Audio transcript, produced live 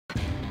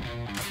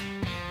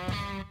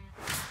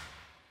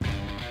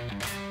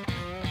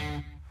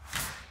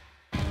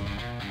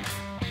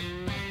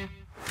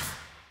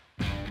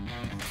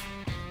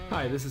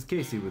Hi, this is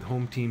Casey with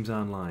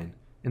HomeTeamsONLINE.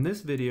 In this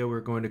video,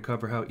 we're going to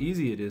cover how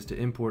easy it is to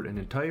import an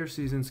entire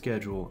season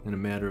schedule in a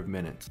matter of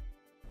minutes.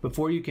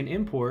 Before you can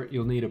import,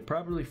 you'll need a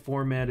properly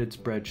formatted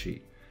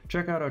spreadsheet.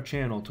 Check out our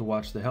channel to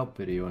watch the help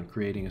video on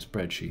creating a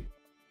spreadsheet.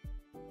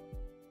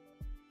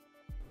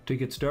 To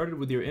get started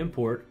with your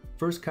import,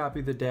 first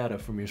copy the data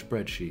from your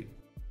spreadsheet.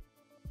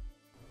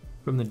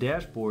 From the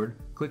dashboard,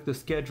 click the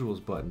Schedules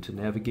button to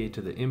navigate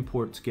to the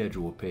Import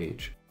Schedule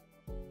page.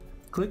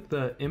 Click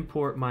the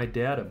Import My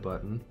Data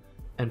button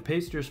and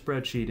paste your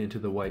spreadsheet into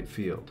the white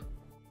field.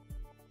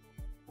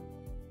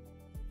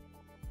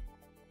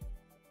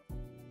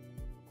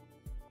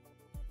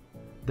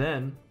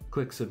 Then,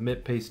 click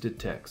Submit Pasted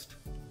Text.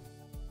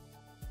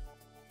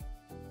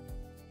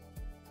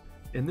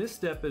 In this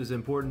step, it is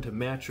important to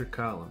match your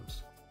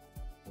columns.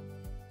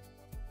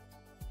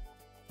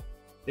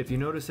 If you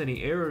notice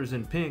any errors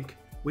in pink,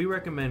 we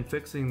recommend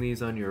fixing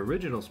these on your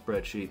original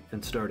spreadsheet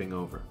and starting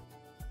over.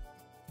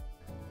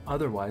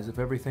 Otherwise, if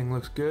everything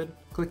looks good,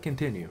 click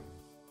Continue.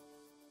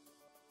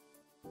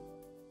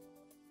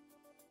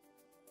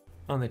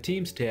 On the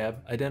Teams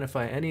tab,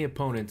 identify any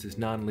opponents as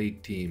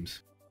non-league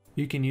teams.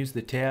 You can use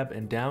the Tab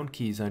and Down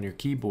keys on your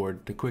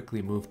keyboard to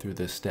quickly move through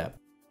this step.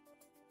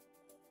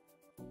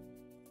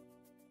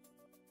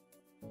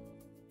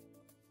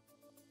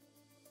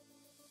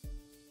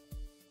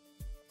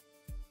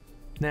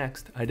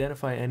 Next,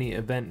 identify any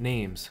event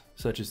names,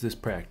 such as this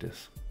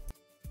practice.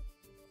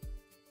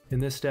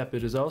 In this step,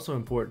 it is also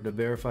important to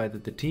verify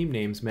that the team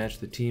names match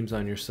the teams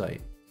on your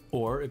site.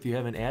 Or, if you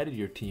haven't added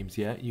your teams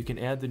yet, you can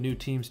add the new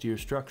teams to your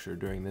structure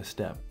during this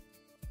step.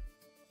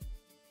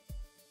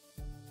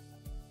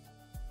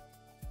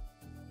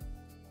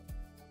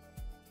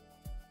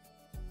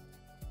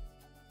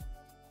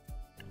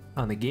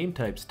 On the Game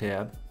Types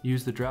tab,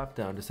 use the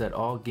drop-down to set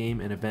all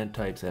game and event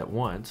types at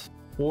once,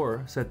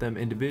 or set them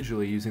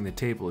individually using the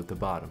table at the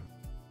bottom.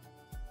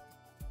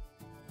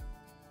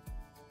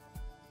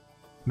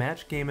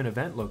 Match game and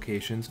event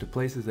locations to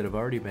places that have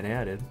already been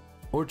added,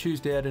 or choose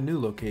to add a new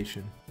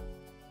location.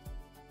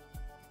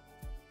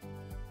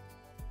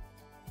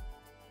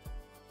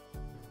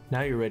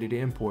 Now you're ready to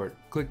import.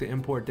 Click the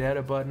Import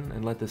Data button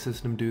and let the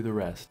system do the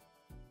rest.